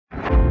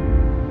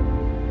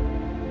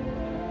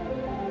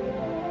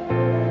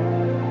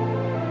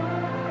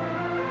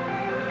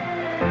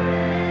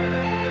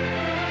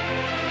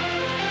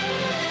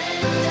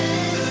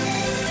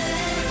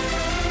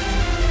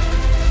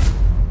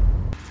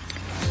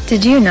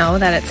Did you know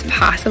that it's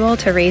possible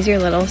to raise your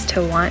littles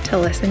to want to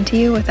listen to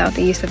you without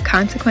the use of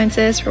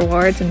consequences,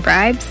 rewards, and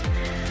bribes?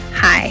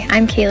 Hi,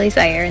 I'm Kaylee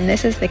Zaire, and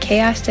this is the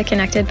Chaos to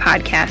Connected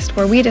podcast,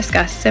 where we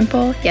discuss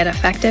simple yet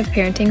effective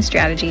parenting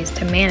strategies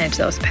to manage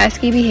those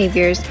pesky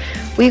behaviors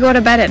we go to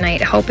bed at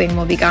night hoping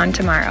will be gone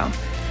tomorrow.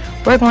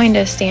 We're going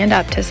to stand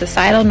up to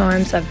societal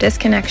norms of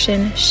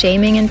disconnection,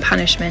 shaming, and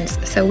punishments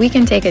so we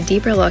can take a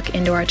deeper look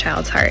into our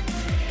child's heart.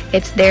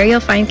 It's there you'll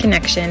find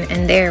connection,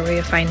 and there where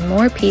you'll find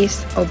more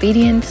peace,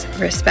 obedience,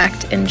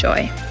 respect, and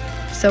joy.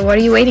 So what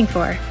are you waiting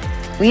for?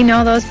 We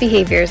know those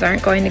behaviors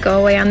aren't going to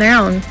go away on their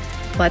own.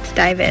 Let's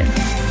dive in.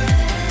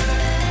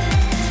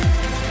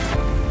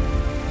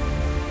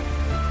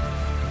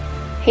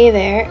 Hey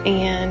there,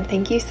 and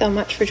thank you so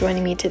much for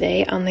joining me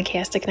today on the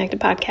Chaos to Connected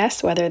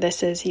podcast. Whether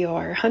this is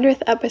your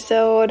 100th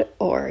episode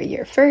or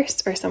your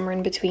first or somewhere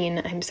in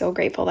between, I'm so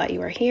grateful that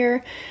you are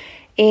here.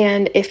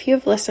 And if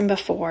you've listened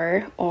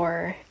before,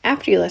 or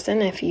after you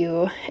listen, if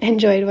you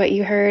enjoyed what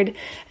you heard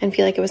and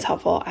feel like it was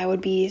helpful, I would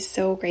be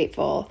so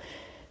grateful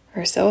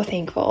or so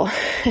thankful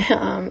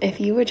if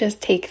you would just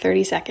take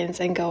 30 seconds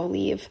and go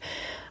leave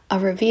a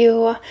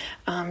review.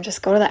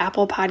 Just go to the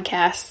Apple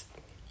Podcasts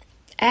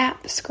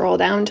app, scroll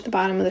down to the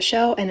bottom of the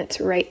show, and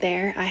it's right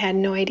there. I had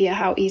no idea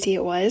how easy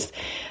it was,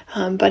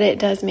 but it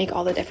does make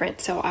all the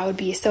difference. So I would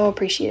be so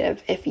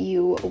appreciative if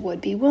you would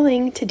be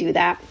willing to do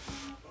that.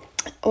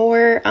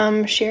 Or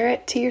share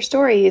it to your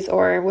stories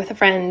or with a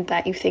friend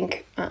that you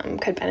think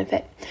could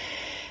benefit.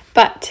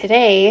 But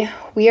today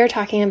we are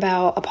talking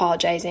about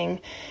apologizing.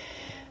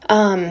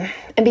 And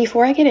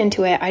before I get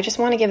into it, I just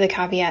want to give the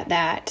caveat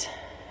that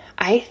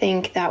I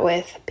think that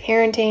with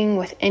parenting,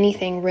 with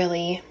anything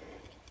really,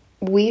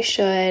 we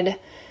should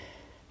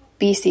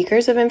be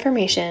seekers of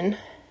information,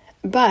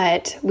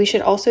 but we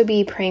should also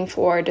be praying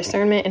for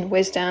discernment and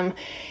wisdom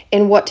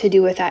in what to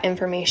do with that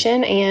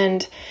information.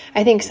 And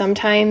I think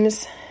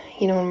sometimes,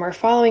 when we're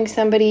following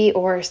somebody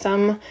or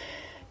some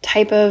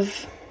type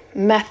of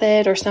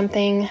method or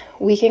something,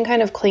 we can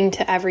kind of cling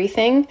to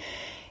everything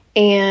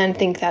and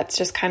think that's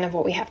just kind of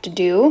what we have to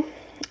do.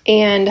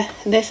 And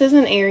this is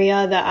an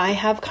area that I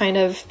have kind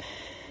of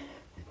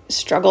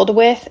struggled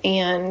with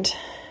and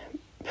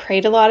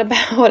prayed a lot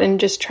about, and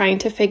just trying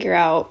to figure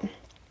out,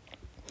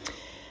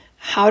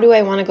 how do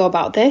I want to go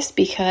about this?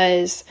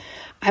 Because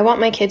I want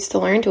my kids to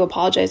learn to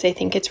apologize. I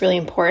think it's really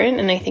important,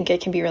 and I think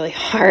it can be really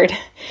hard.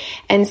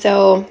 And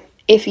so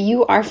if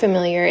you are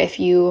familiar, if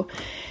you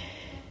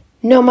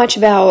know much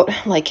about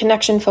like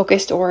connection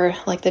focused or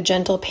like the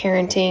gentle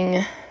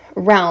parenting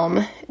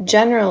realm,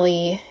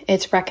 generally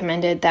it's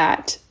recommended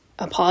that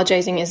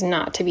apologizing is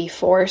not to be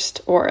forced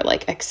or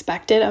like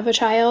expected of a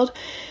child,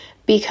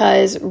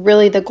 because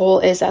really the goal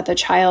is that the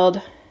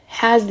child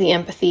has the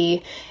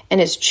empathy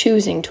and is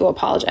choosing to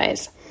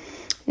apologize.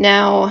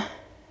 Now,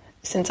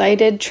 since I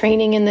did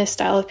training in this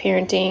style of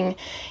parenting,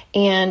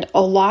 and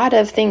a lot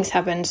of things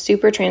have been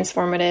super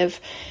transformative,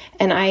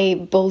 and I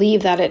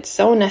believe that it's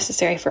so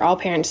necessary for all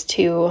parents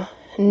to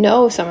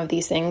know some of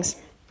these things,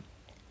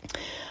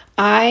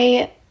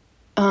 I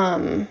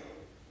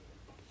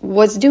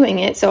was doing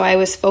it. So I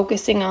was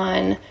focusing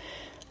on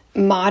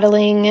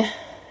modeling,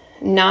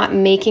 not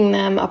making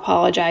them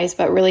apologize,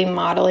 but really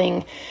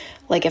modeling,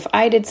 like if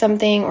I did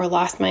something or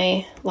lost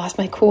my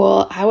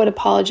cool, I would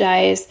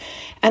apologize.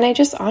 And I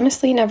just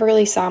honestly never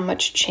really saw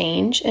much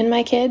change in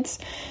my kids.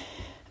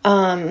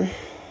 And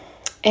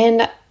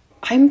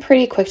I'm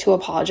pretty quick to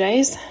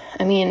apologize.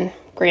 I mean,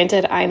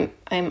 granted,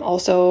 I'm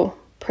also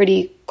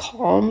pretty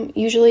calm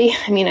usually.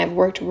 I mean, I've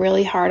worked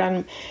really hard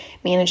on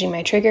managing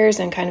my triggers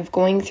and kind of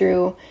going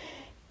through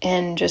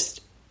and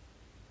just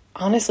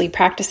honestly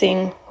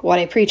practicing what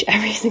I preach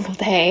every single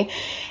day.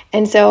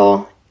 And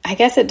so I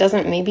guess it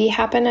doesn't maybe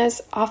happen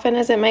as often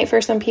as it might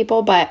for some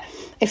people, but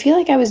I feel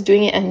like I was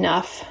doing it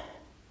enough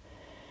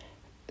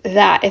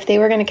that if they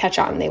were going to catch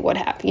on, they would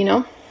have,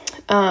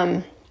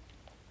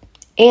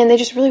 and they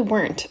just really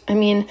weren't. I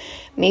mean,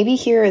 maybe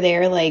here or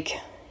there, like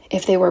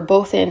if they were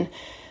both in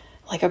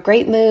like a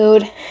great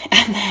mood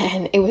and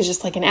then it was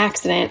just like an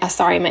accident, a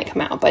sorry might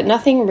come out, but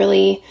nothing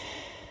really,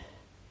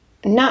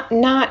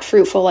 not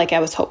fruitful like I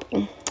was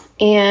hoping.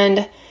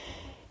 And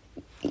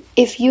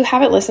if you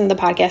haven't listened to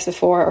the podcast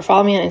before or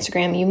follow me on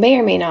Instagram, you may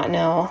or may not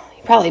know,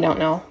 you probably don't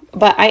know,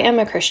 but I am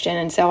a Christian.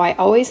 And so I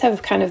always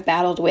have kind of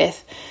battled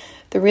with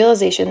the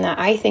realization that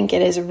I think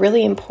it is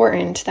really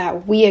important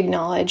that we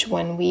acknowledge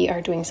when we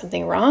are doing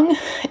something wrong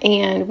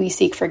and we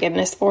seek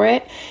forgiveness for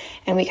it.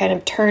 And we kind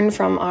of turn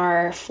from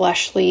our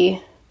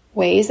fleshly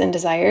ways and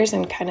desires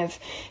and kind of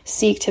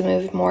seek to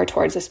move more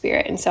towards the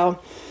Spirit. And so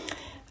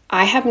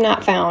I have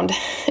not found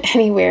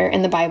anywhere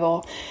in the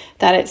Bible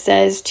that it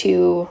says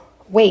to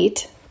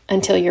wait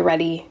until you're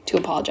ready to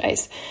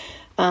apologize.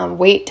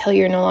 Wait till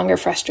you're no longer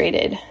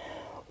frustrated.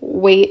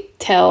 Wait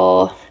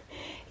till,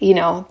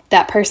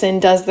 that person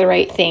does the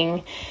right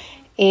thing.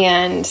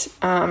 And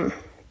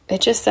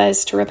it just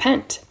says to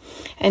repent.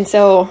 And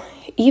so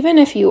even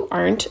if you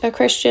aren't a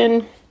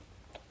Christian,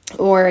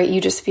 or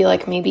you just feel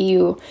like maybe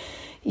you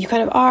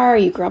kind of are,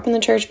 you grew up in the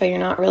church, but you're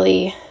not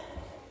really,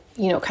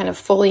 kind of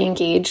fully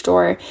engaged,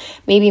 or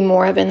maybe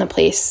more of in the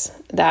place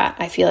that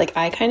I feel like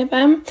I kind of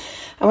am,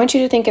 I want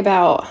you to think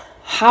about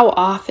how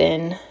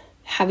often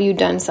have you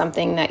done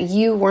something that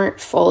you weren't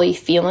fully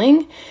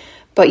feeling,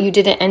 but you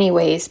did it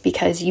anyways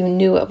because you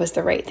knew it was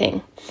the right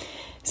thing.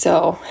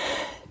 So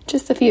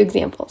just a few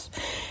examples.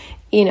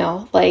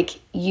 Like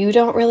you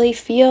don't really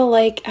feel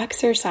like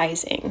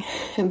exercising,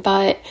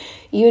 but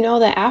you know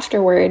that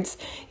afterwards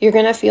you're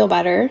going to feel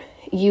better.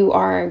 You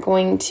are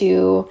going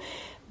to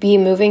be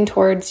moving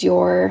towards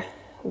your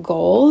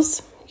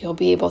goals. You'll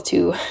be able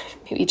to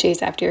maybe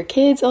chase after your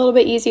kids a little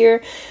bit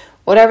easier,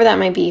 whatever that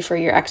might be for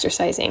your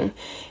exercising.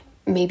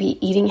 Maybe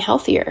eating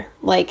healthier.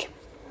 Like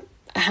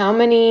how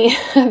many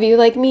of you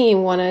like me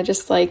want to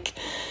just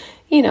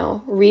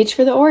reach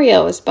for the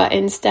Oreos, but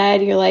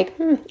instead you're like,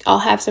 I'll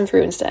have some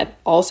fruit instead.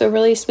 Also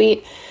really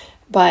sweet,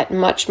 but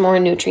much more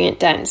nutrient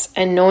dense.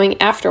 And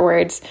knowing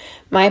afterwards,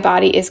 my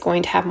body is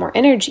going to have more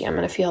energy. I'm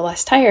going to feel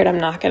less tired. I'm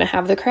not going to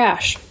have the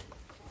crash.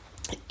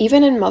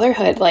 Even in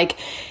motherhood, like,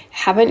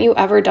 haven't you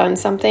ever done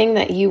something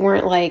that you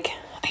weren't like,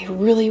 I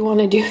really want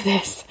to do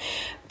this,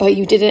 but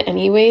you did it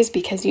anyways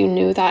because you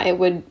knew that it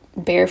would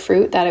bear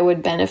fruit, that it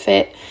would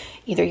benefit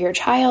either your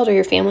child or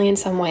your family in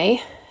some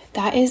way?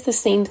 That is the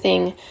same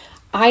thing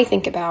I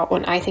think about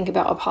when I think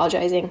about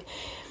apologizing.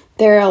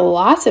 There are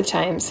lots of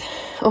times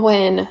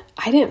when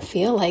I didn't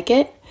feel like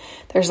it.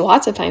 There's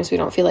lots of times we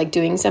don't feel like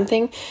doing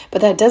something,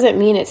 but that doesn't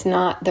mean it's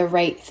not the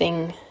right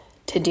thing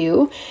to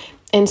do.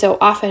 And so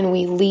often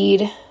we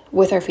lead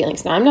with our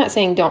feelings. Now, I'm not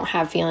saying don't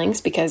have feelings,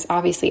 because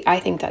obviously I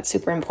think that's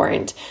super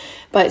important,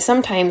 but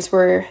sometimes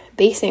we're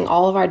basing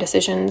all of our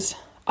decisions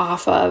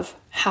off of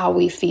how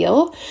we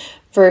feel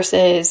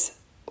versus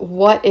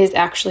what is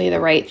actually the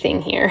right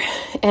thing here.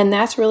 And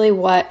that's really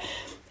what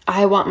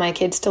I want my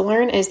kids to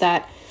learn, is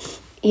that,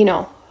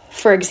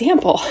 for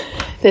example,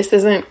 this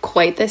isn't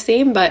quite the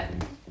same, but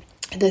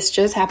this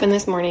just happened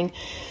this morning.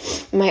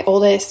 My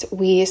oldest,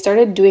 we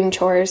started doing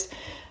chores.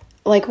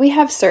 Like, we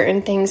have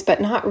certain things,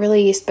 but not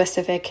really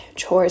specific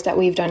chores that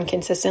we've done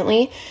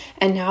consistently.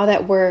 And now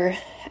that we're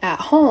at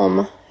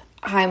home,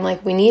 I'm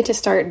like, we need to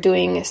start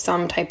doing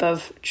some type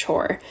of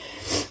chore.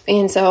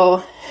 And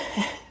so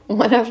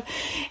one of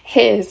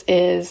his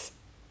is,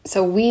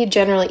 so we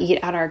generally eat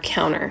at our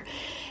counter,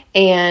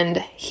 and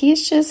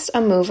he's just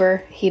a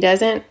mover. He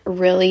doesn't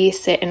really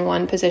sit in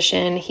one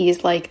position.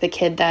 He's like the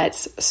kid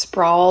that's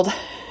sprawled.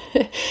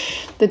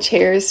 The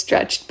chair is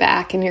stretched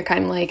back and you're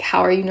kind of like,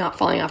 how are you not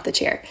falling off the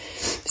chair?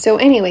 So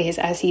anyways,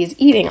 as he's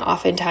eating,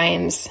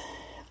 oftentimes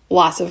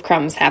lots of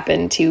crumbs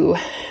happen to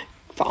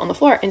fall on the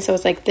floor. And so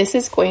it's like, this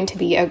is going to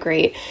be a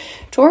great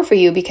chore for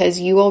you, because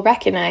you will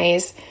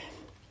recognize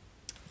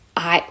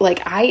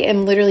I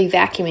am literally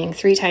vacuuming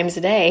 3 times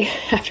a day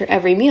after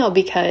every meal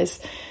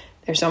because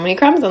there's so many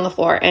crumbs on the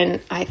floor.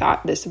 And I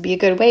thought this would be a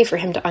good way for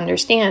him to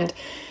understand,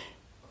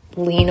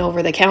 lean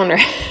over the counter.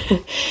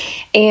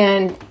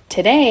 And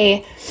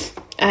today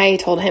I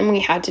told him we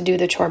had to do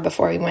the chore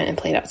before we went and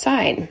played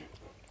outside.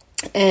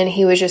 And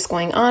he was just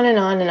going on and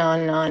on and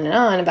on and on and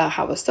on about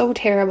how it was so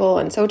terrible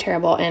and so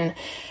terrible. And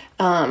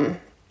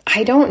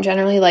I don't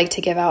generally like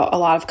to give out a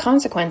lot of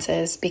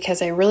consequences,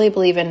 because I really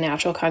believe in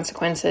natural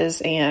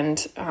consequences, and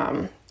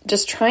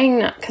just trying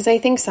not, because I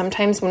think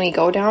sometimes when we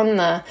go down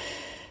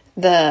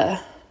the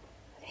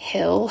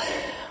hill,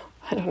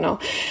 I don't know,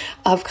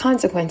 of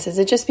consequences,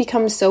 it just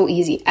becomes so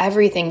easy.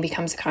 Everything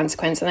becomes a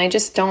consequence. And I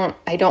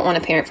don't want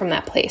to parent from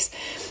that place.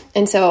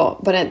 And so,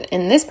 but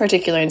in this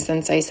particular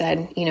instance, I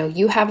said,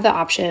 you have the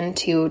option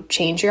to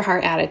change your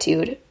heart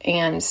attitude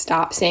and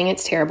stop saying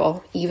it's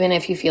terrible, even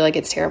if you feel like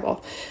it's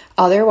terrible.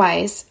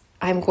 Otherwise,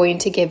 I'm going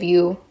to give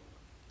you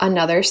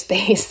another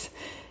space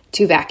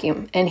to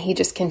vacuum. And he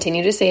just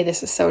continued to say,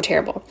 this is so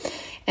terrible.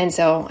 And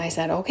so I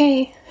said,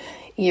 okay,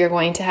 you're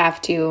going to have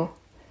to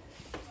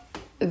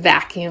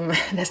vacuum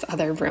this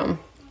other room.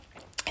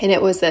 And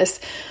it was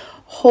this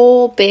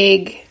whole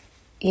big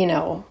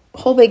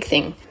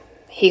thing.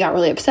 He got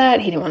really upset.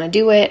 He didn't want to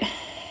do it.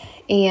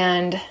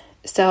 And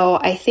so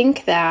I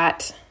think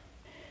that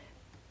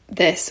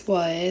this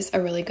was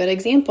a really good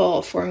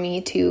example for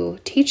me to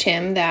teach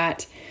him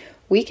that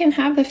we can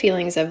have the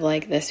feelings of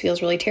like, this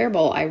feels really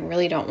terrible. I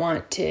really don't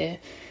want to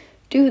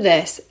do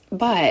this.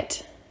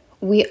 But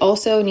we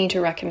also need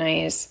to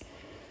recognize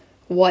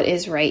what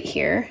is right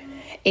here.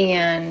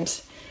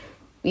 And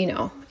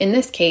in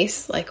this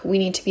case, like, we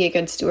need to be a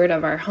good steward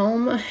of our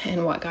home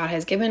and what God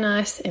has given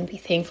us, and be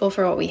thankful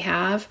for what we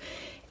have,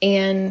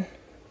 and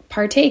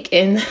partake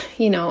in,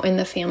 in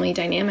the family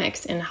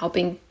dynamics and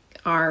helping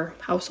our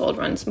household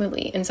run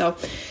smoothly. And so,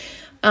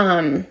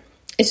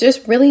 it's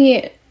just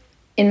really,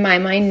 in my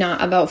mind,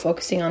 not about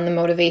focusing on the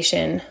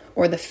motivation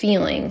or the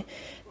feeling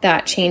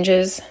that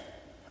changes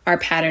our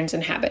patterns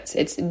and habits.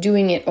 It's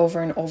doing it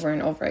over and over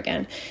and over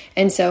again.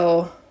 And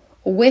so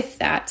with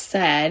that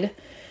said,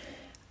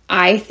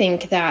 I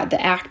think that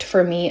the act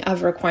for me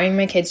of requiring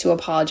my kids to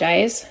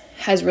apologize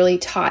has really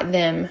taught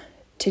them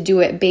to do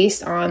it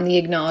based on the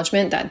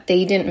acknowledgement that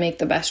they didn't make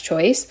the best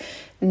choice,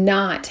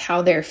 not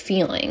how they're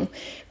feeling.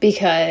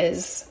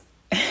 Because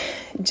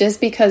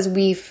just because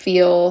we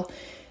feel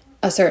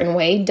a certain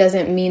way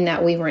doesn't mean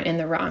that we weren't in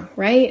the wrong,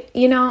 right?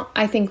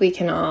 I think we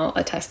can all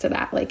attest to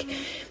that. Like,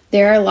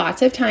 there are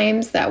lots of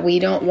times that we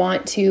don't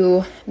want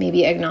to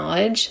maybe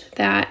acknowledge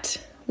that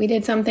we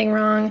did something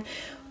wrong,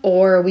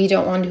 or we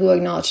don't want to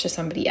acknowledge to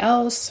somebody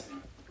else.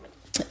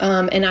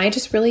 And I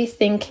just really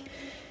think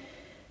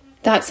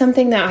that's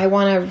something that I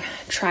want to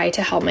try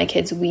to help my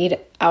kids weed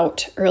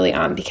out early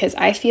on, because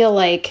I feel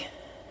like,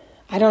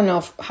 I don't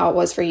know how it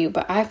was for you,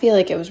 but I feel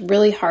like it was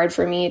really hard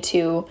for me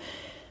to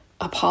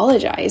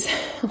apologize.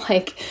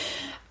 Like,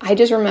 I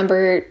just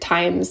remember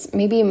times,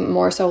 maybe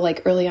more so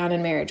like early on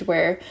in marriage,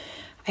 where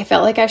I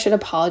felt like I should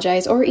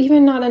apologize, or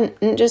even not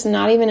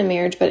even in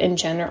marriage, but in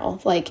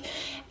general. Like,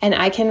 and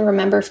I can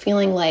remember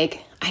feeling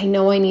like I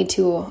know I need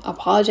to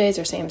apologize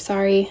or say I'm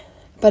sorry,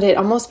 but it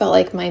almost felt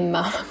like my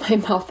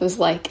mouth was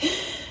like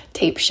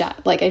taped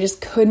shut. Like, I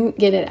just couldn't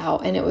get it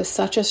out, and it was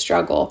such a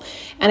struggle.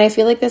 And I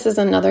feel like this is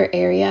another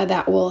area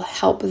that will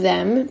help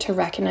them to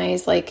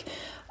recognize, like,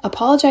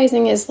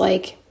 apologizing is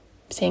like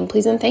saying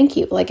please and thank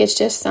you. Like, it's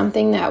just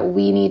something that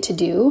we need to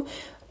do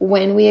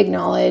when we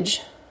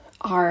acknowledge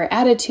our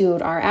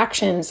attitude, our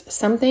actions,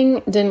 something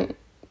didn't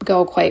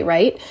go quite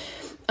right.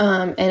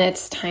 And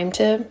it's time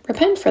to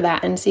repent for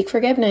that and seek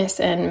forgiveness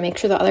and make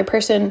sure the other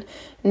person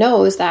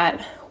knows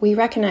that we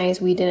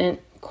recognize we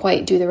didn't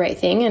quite do the right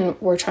thing and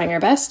we're trying our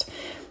best.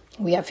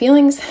 We have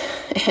feelings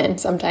and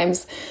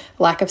sometimes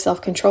lack of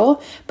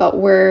self-control, but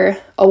we're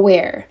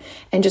aware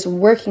and just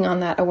working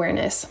on that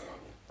awareness.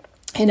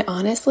 And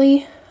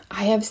honestly,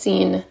 I have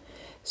seen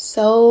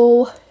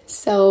so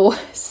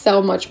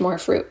much more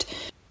fruit.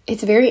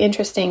 It's very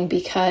interesting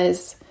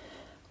because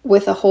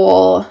with the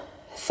whole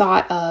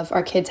thought of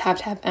our kids have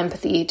to have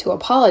empathy to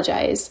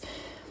apologize,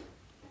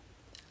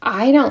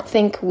 I don't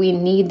think we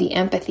need the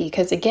empathy,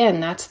 because again,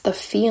 that's the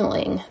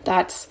feeling.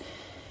 That's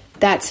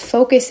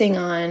focusing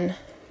on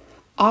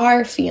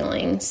our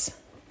feelings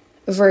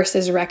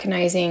versus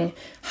recognizing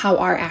how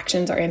our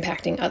actions are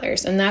impacting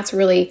others. And that's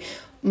really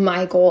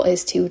my goal,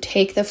 is to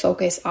take the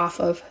focus off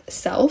of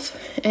self.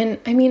 And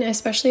I mean,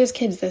 especially as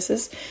kids,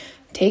 this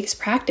takes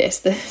practice.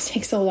 This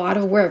takes a lot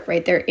of work,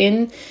 right? They're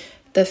in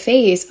the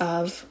phase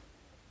of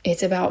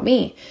it's about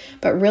me,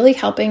 but really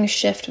helping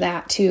shift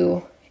that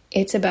to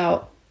it's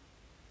about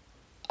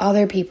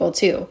other people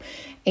too,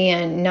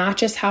 and not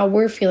just how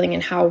we're feeling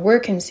and how we're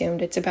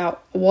consumed. It's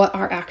about what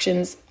our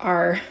actions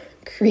are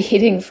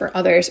creating for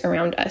others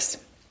around us.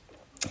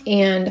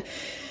 And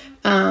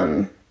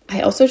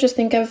I also just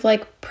think of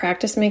like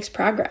practice makes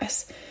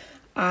progress.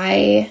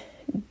 I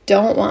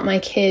don't want my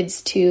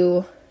kids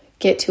to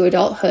get to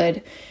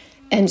adulthood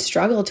and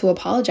struggle to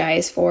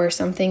apologize for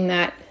something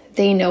that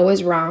they know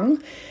is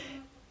wrong.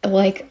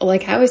 Like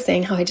I was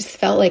saying, how I just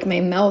felt like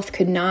my mouth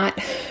could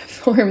not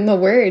form the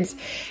words,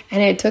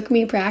 and it took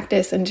me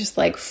practice and just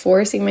like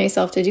forcing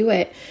myself to do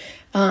it.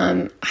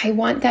 I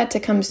want that to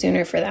come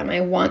sooner for them.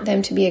 I want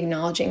them to be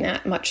acknowledging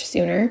that much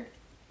sooner.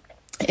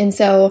 And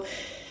so,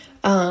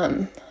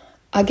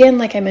 again,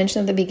 like I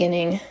mentioned at the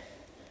beginning,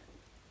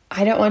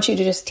 I don't want you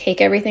to just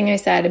take everything I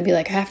said and be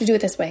like, I have to do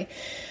it this way.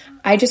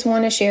 I just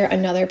want to share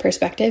another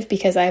perspective,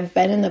 because I've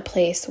been in the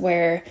place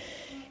where,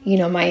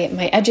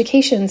 my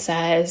education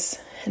says,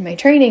 and my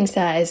training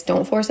says,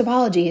 don't force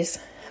apologies.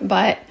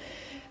 But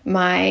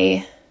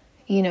my,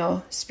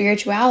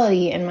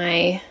 spirituality and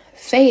my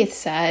faith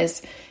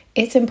says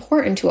it's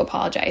important to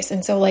apologize.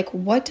 And so like,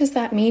 what does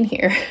that mean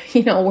here?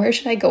 Where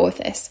should I go with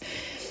this?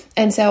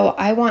 And so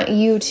I want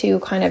you to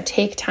kind of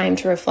take time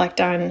to reflect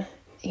on,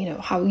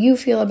 how you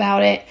feel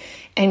about it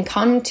and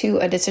come to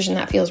a decision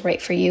that feels right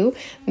for you.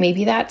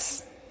 Maybe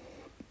that's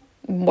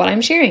what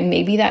I'm sharing.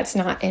 Maybe that's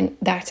not, and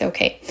that's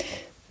okay.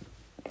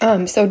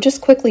 So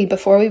just quickly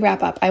before we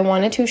wrap up, I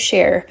wanted to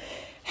share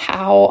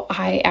how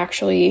I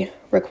actually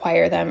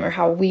require them, or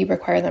how we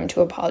require them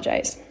to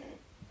apologize.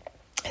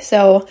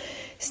 So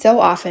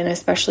often,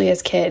 especially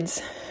as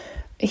kids,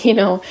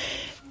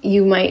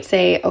 you might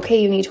say,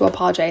 okay, you need to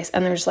apologize.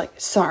 And they're just like,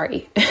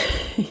 sorry,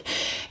 and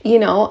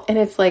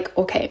it's like,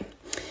 okay.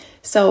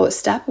 So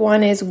step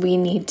one is we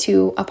need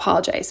to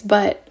apologize,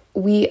 but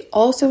we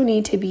also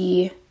need to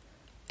be,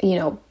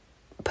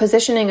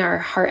 positioning our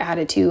heart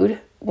attitude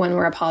when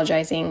we're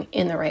apologizing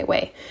in the right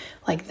way.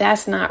 Like,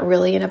 that's not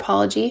really an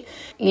apology.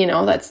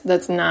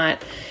 That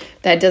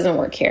doesn't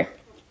work here.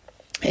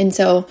 And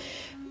so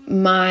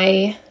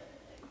my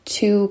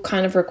two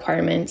kind of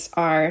requirements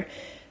are,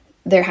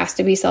 there has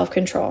to be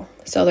self-control.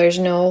 So there's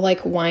no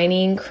like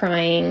whining,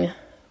 crying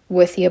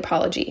with the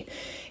apology.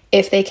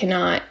 If they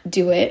cannot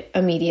do it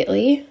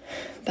immediately,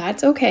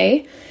 that's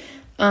okay.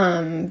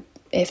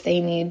 If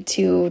they need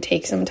to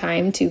take some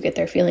time to get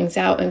their feelings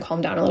out and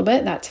calm down a little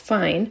bit, that's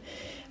fine.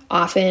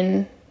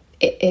 Often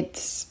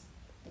it's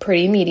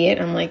pretty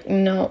immediate. I'm like,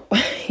 no,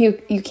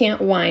 you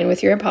can't whine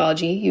with your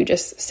apology. You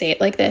just say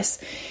it like this.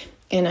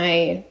 And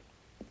I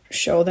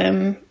show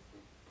them,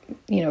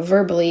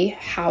 verbally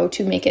how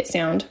to make it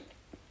sound.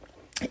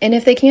 And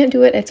if they can't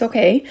do it, it's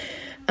okay.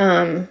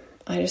 I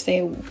just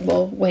say,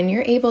 well, when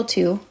you're able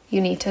to,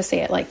 you need to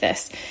say it like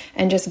this.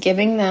 And just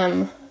giving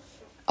them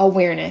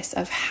awareness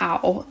of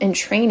how and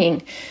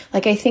training.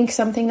 Like, I think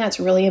something that's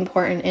really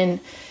important in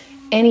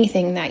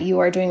anything that you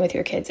are doing with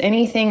your kids,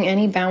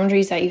 any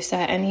boundaries that you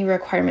set, any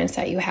requirements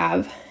that you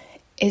have,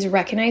 is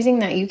recognizing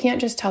that you can't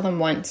just tell them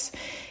once.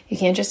 You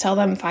can't just tell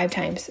them 5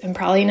 times, and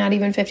probably not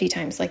even 50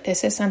 times. Like,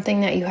 this is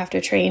something that you have to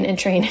train and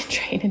train and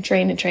train and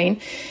train and train.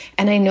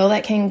 And I know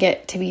that can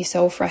get to be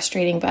so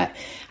frustrating, but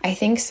I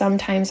think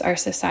sometimes our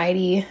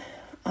society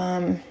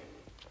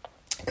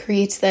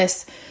creates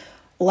this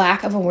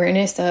lack of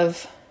awareness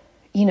of,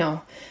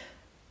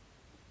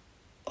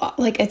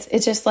 like,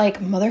 it's just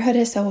like motherhood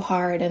is so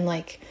hard, and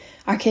like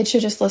our kids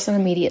should just listen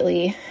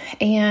immediately.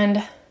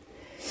 And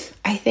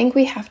I think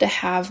we have to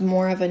have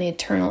more of an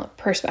eternal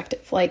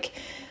perspective. Like,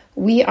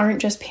 we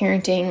aren't just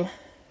parenting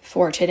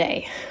for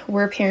today.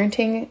 We're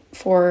parenting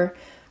for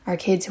our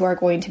kids who are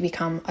going to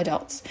become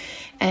adults.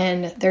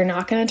 And they're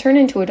not going to turn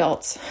into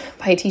adults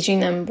by teaching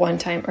them 1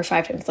 time or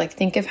 5 times. Like,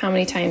 think of how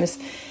many times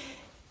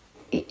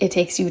it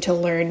takes you to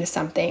learn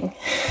something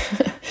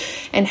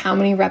and how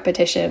many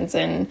repetitions.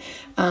 And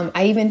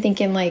I even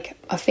think in like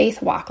a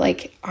faith walk,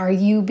 like, are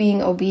you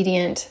being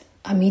obedient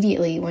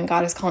immediately when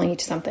God is calling you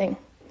to something?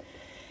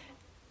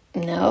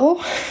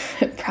 No,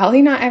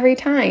 probably not every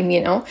time,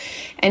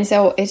 And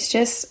so it's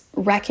just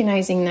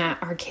recognizing that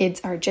our kids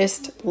are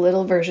just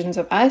little versions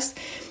of us,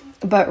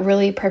 but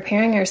really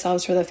preparing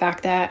ourselves for the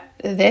fact that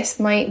this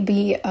might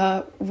be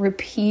a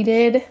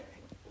repeated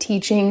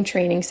teaching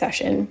training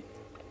session,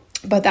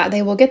 but that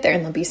they will get there,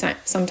 and there'll be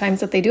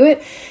sometimes that they do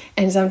it,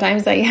 and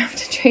sometimes that you have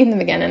to train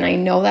them again. And I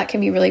know that can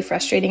be really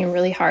frustrating and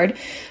really hard,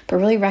 but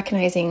really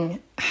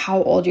recognizing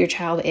how old your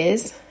child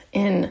is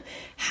and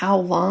how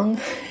long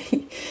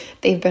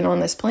they've been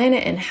on this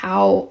planet, and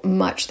how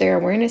much their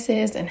awareness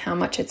is, and how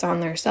much it's on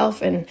their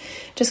self, and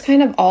just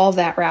kind of all of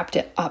that wrapped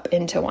it up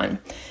into one.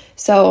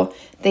 So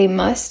they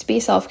must be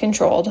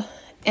self-controlled.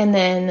 And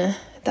then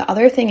the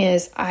other thing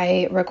is,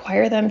 I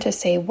require them to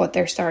say what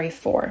they're sorry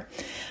for.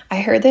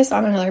 I heard this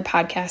on another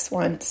podcast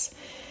once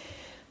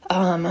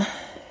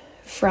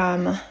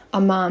from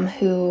a mom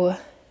who,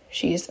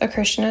 she's a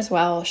Christian as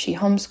well. She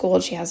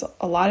homeschooled. She has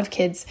a lot of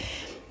kids.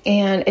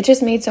 And it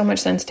just made so much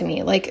sense to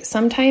me. Like,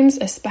 sometimes,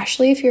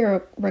 especially if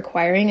you're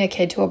requiring a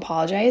kid to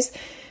apologize,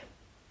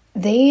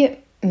 they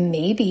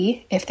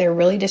maybe, if they're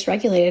really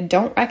dysregulated,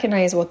 don't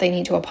recognize what they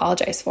need to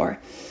apologize for.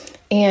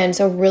 And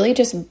so really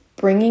just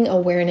bringing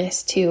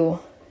awareness to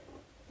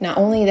not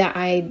only that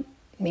I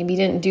maybe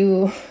didn't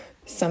do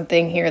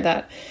something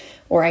here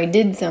or I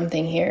did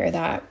something here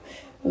that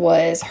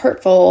was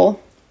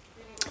hurtful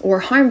or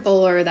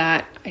harmful or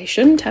that I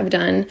shouldn't have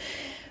done,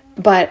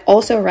 but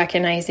also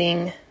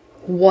recognizing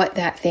what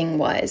that thing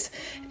was.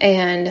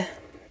 And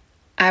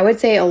I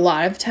would say a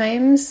lot of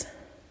times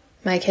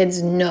my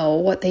kids know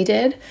what they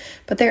did,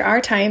 but there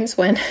are times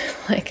when,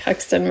 like,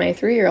 Huxton, my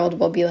 3-year-old,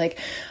 will be like,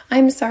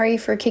 I'm sorry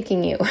for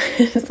kicking you.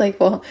 It's like,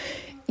 well,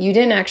 you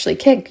didn't actually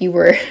kick, you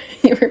were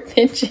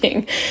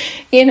pinching,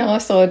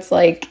 so it's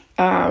like,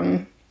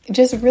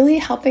 just really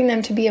helping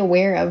them to be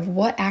aware of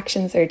what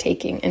actions they're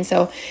taking. And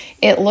so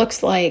it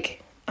looks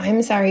like,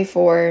 I'm sorry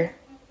for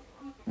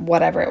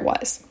whatever it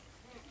was.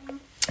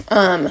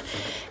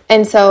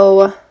 And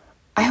so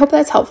I hope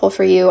that's helpful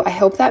for you. I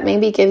hope that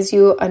maybe gives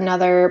you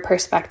another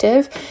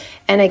perspective.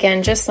 And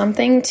again, just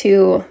something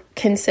to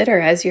consider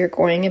as you're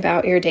going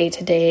about your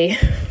day-to-day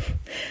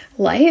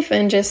life,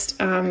 and just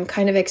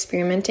kind of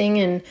experimenting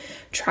and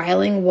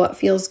trialing what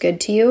feels good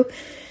to you.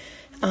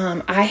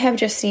 I have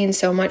just seen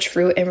so much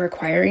fruit in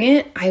requiring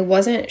it. I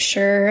wasn't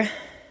sure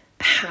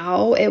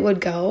how it would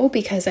go,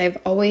 because I've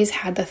always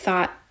had the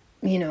thought,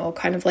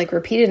 kind of like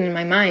repeated in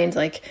my mind,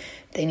 like,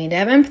 they need to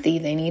have empathy,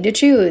 they need to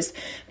choose.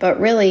 But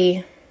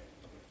really,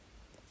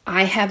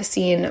 I have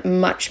seen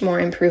much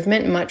more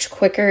improvement, much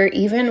quicker,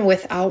 even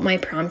without my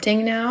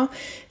prompting now,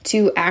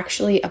 to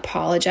actually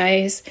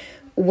apologize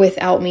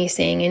without me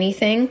saying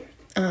anything,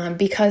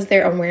 because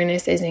their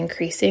awareness is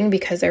increasing,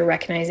 because they're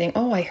recognizing,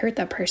 oh, I hurt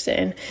that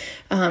person,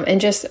 and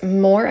just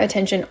more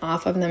attention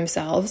off of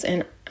themselves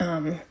and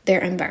their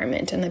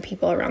environment and the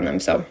people around them.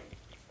 So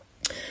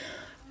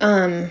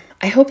I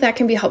hope that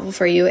can be helpful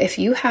for you. If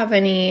you have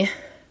any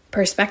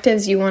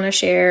perspectives you want to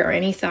share or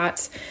any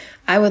thoughts,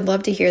 I would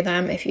love to hear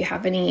them. If you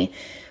have any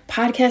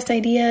podcast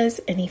ideas,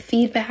 any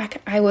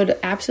feedback, I would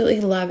absolutely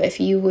love if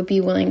you would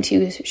be willing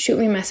to shoot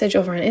me a message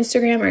over on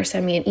Instagram or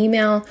send me an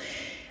email.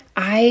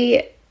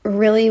 I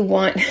really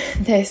want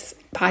this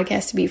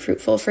podcast to be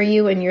fruitful for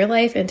you in your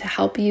life and to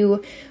help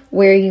you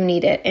where you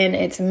need it. And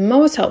it's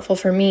most helpful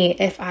for me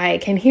if I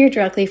can hear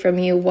directly from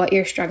you what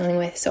you're struggling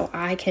with, so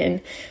I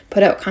can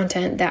put out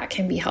content that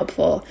can be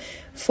helpful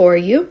for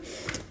you.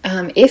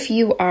 If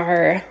you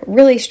are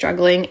really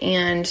struggling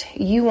and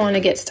you want to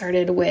get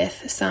started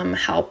with some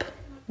help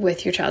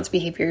with your child's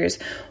behaviors,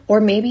 or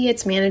maybe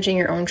it's managing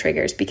your own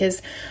triggers,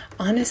 because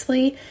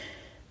honestly,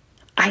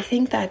 I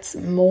think that's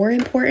more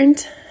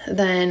important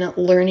than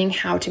learning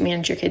how to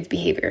manage your kids'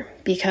 behavior,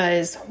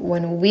 because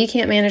when we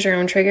can't manage our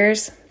own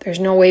triggers, there's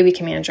no way we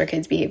can manage our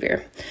kids'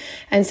 behavior.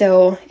 And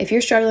so if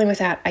you're struggling with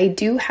that, I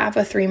do have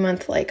a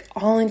 3-month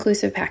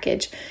all-inclusive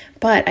package,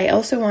 But I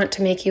also want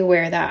to make you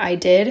aware that I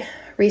did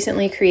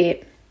recently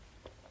create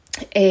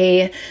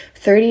a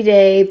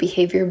 30-day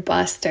behavior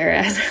buster,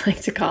 as I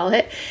like to call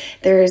it.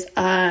 There's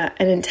an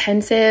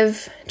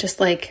intensive, just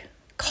like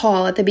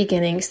call at the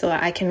beginning so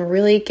that I can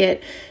really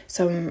get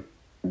some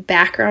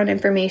background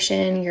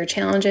information, your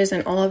challenges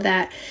and all of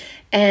that.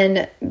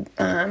 And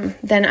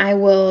then I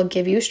will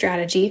give you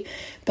strategy.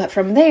 But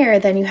from there,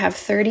 then you have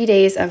 30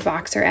 days of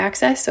Voxer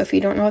access. So if you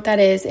don't know what that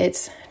is,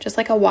 it's just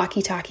like a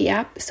walkie-talkie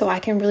app. So I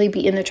can really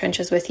be in the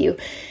trenches with you.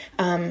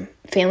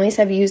 Families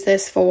have used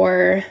this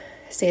for,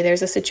 say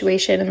there's a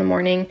situation in the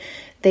morning,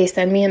 they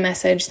send me a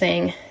message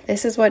saying,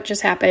 this is what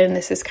just happened.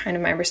 This is kind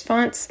of my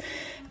response.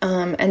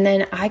 And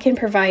then I can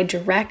provide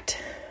direct,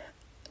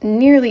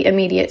 nearly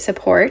immediate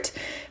support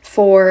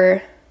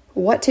for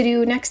what to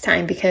do next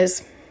time.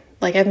 Because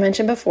like I've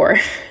mentioned before,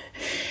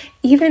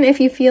 even if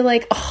you feel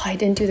like, oh, I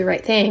didn't do the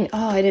right thing,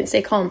 oh, I didn't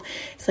stay calm,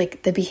 it's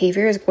like the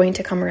behavior is going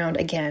to come around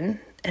again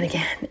and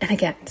again and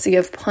again. So you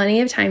have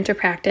plenty of time to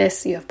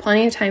practice. You have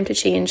plenty of time to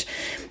change.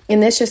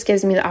 And this just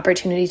gives me the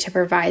opportunity to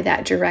provide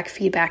that direct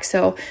feedback.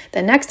 So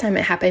the next time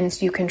it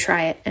happens, you can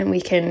try it and we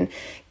can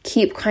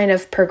keep kind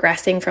of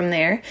progressing from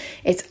there.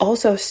 It's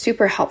also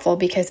super helpful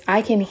because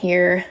I can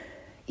hear,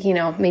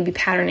 maybe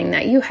patterning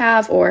that you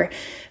have, or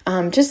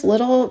just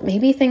little,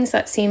 maybe things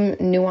that seem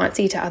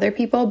nuancy to other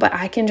people, but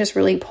I can just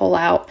really pull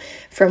out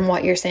from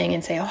what you're saying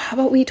and say, oh, how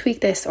about we tweak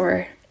this?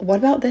 Or what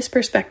about this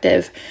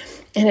perspective?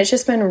 And it's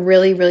just been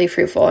really, really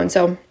fruitful. And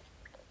so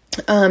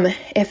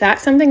if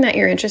that's something that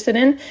you're interested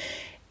in,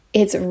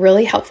 it's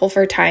really helpful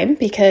for time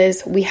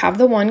because we have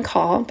the one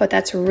call, but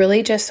that's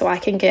really just so I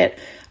can get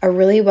a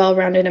really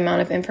well-rounded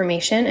amount of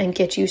information and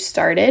get you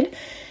started.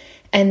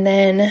 And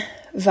then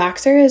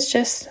Voxer is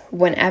just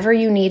whenever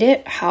you need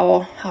it,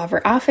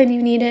 however often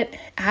you need it,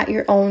 at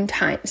your own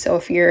time. So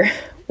if you're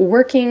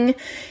working,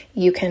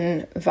 you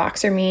can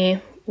Voxer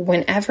me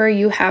whenever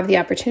you have the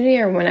opportunity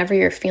or whenever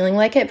you're feeling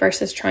like it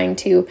versus trying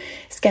to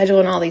schedule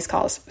in all these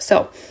calls.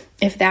 So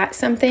if that's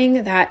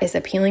something that is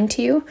appealing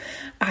to you,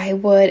 I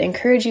would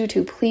encourage you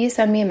to please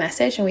send me a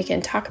message and we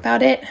can talk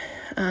about it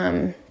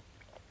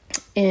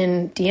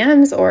in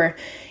DMs or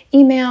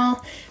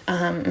email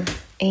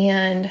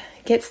and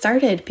get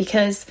started.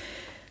 Because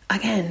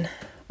again,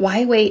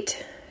 why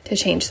wait to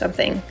change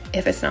something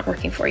if it's not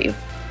working for you?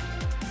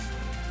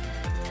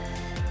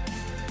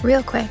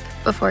 Real quick,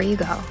 before you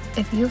go,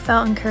 if you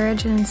felt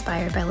encouraged and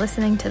inspired by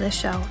listening to this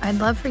show, I'd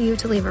love for you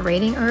to leave a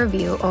rating or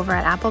review over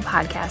at Apple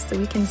Podcasts so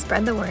we can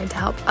spread the word to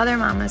help other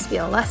mamas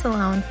feel less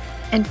alone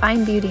and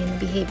find beauty in the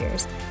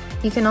behaviors.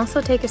 You can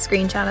also take a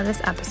screenshot of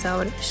this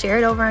episode, share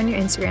it over on your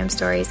Instagram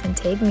stories, and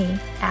tag me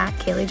at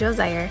Kaylee Jo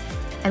Zier,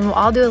 and we'll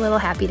all do a little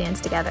happy dance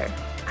together.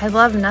 I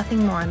love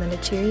nothing more than to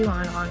cheer you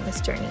on along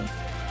this journey.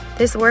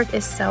 This work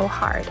is so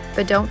hard,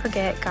 but don't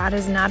forget, God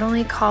has not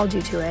only called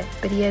you to it,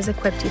 but He has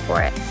equipped you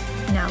for it.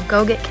 Now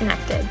go get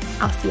connected.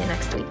 I'll see you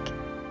next week.